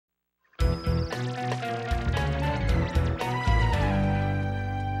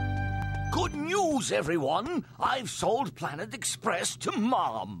news, everyone. I've sold Planet Express to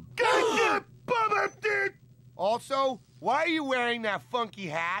Mom. Also, why are you wearing that funky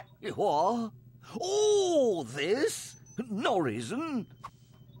hat? What? Oh, this? No reason.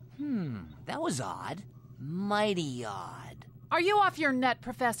 That was odd. Mighty odd. Are you off your nut,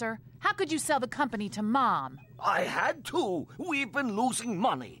 Professor? How could you sell the company to Mom? I had to. We've been losing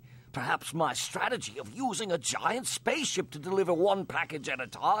money. Perhaps my strategy of using a giant spaceship to deliver one package at a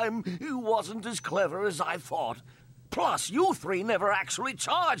time wasn't as clever as I thought. Plus, you three never actually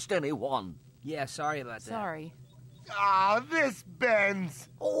charged anyone. Yeah, sorry about that. Sorry. Ah, this bends.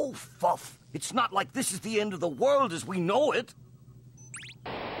 Oh, fuff. It's not like this is the end of the world as we know it.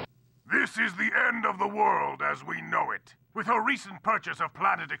 This is the end of the world as we know it. With her recent purchase of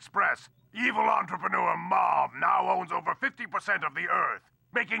Planet Express, evil entrepreneur Mom now owns over 50% of the Earth,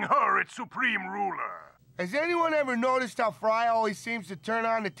 making her its supreme ruler. Has anyone ever noticed how Fry always seems to turn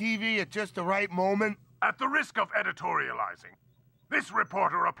on the TV at just the right moment? At the risk of editorializing, this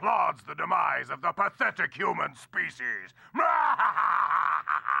reporter applauds the demise of the pathetic human species.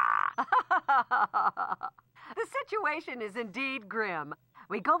 The situation is indeed grim.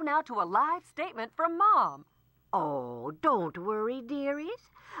 We go now to a live statement from Mom. Oh, don't worry, dearies.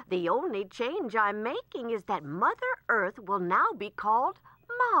 The only change I'm making is that Mother Earth will now be called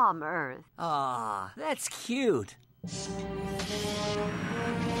Mom Earth. Aw, that's cute.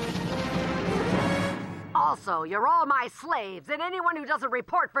 Also, you're all my slaves, and anyone who doesn't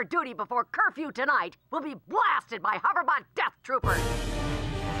report for duty before curfew tonight will be blasted by Hoverbot Death Troopers.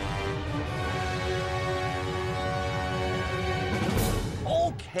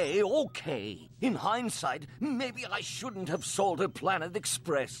 Okay. In hindsight, maybe I shouldn't have sold her Planet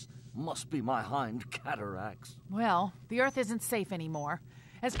Express. Must be my hind cataracts. Well, the Earth isn't safe anymore.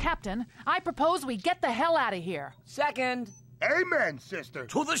 As captain, I propose we get the hell out of here. Second. Amen, sister.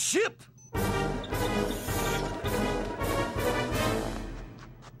 To the ship!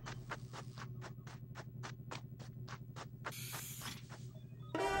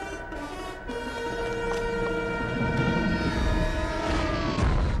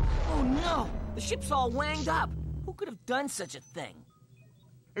 The ship's all wanged up. Who could have done such a thing?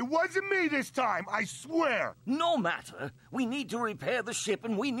 It wasn't me this time, I swear. No matter. We need to repair the ship,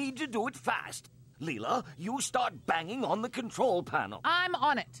 and we need to do it fast. Leela, you start banging on the control panel. I'm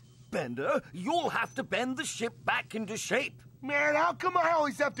on it. Bender, you'll have to bend the ship back into shape. Man, how come I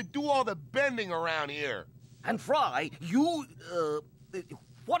always have to do all the bending around here? And Fry, you,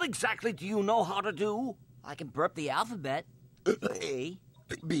 what exactly do you know how to do? I can burp the alphabet. A,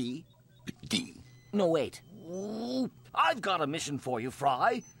 B, D. No, wait. I've got a mission for you,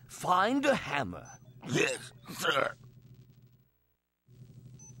 Fry. Find a hammer. Yes, sir.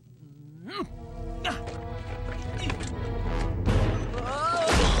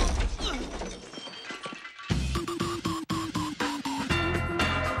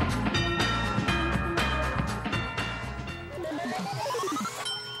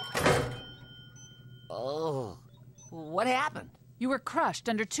 Oh. What happened? You were crushed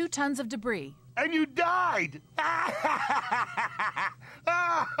under 2 tons of debris. And you died!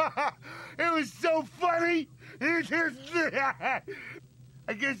 It was so funny! I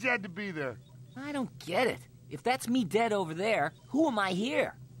guess you had to be there. I don't get it. If that's me dead over there, who am I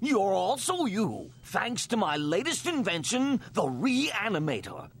here? You're also you, thanks to my latest invention, the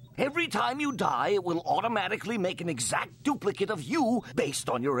Reanimator. Every time you die, it will automatically make an exact duplicate of you based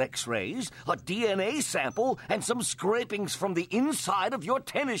on your x-rays, a DNA sample, and some scrapings from the inside of your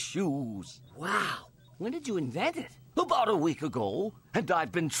tennis shoes. Wow. When did you invent it? About a week ago, and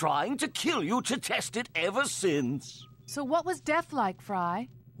I've been trying to kill you to test it ever since. So what was death like, Fry?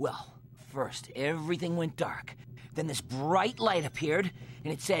 Well, first everything went dark. Then this bright light appeared,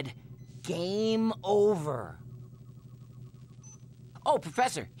 and it said, "Game over." Oh,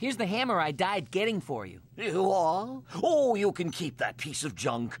 Professor, here's the hammer I died getting for you. You are? Oh, you can keep that piece of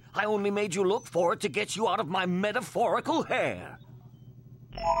junk. I only made you look for it to get you out of my metaphorical hair.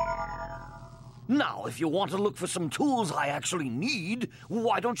 Now, if you want to look for some tools I actually need,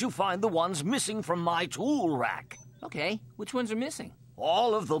 why don't you find the ones missing from my tool rack? Okay, which ones are missing?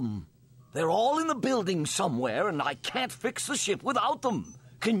 All of them. They're all in the building somewhere, and I can't fix the ship without them.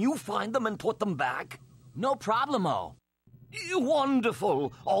 Can you find them and put them back? No problemo.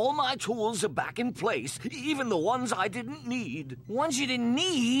 Wonderful. All my tools are back in place, even the ones I didn't need. Ones you didn't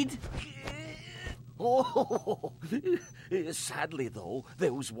need? Oh, sadly, though,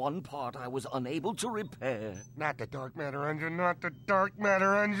 there was one part I was unable to repair. Not the dark matter engine, not the dark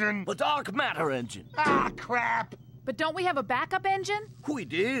matter engine. The dark matter engine. Ah, crap. But don't we have a backup engine? We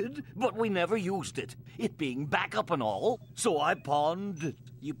did, but we never used it. It being backup and all, so I pawned it.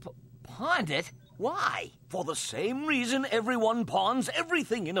 You pawned it? Why? For the same reason everyone pawns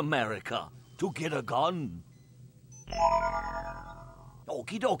everything in America. To get a gun.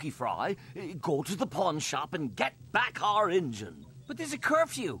 Okie dokie, Fry. Go to the pawn shop and get back our engine. But there's a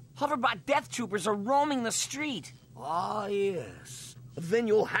curfew. Hoverbot death troopers are roaming the street. Ah, yes. Then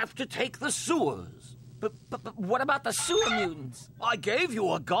you'll have to take the sewers. But what about the sewer mutants? I gave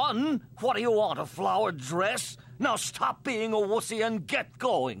you a gun. What do you want, a flowered dress? Now stop being a wussy and get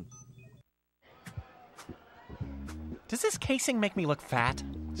going. Does this casing make me look fat?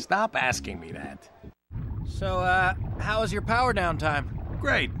 Stop asking me that. So, how was your power downtime?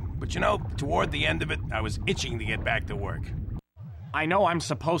 Great, but you know, toward the end of it, I was itching to get back to work. I know I'm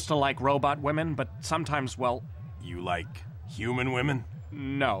supposed to like robot women, but sometimes, well... You like human women?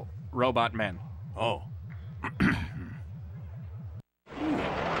 No, robot men. Oh.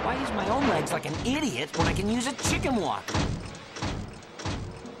 Why use my own legs like an idiot when I can use a chicken walk?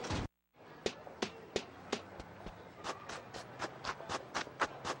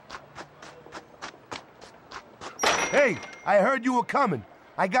 Hey, I heard you were coming.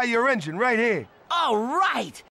 I got your engine right here. All right!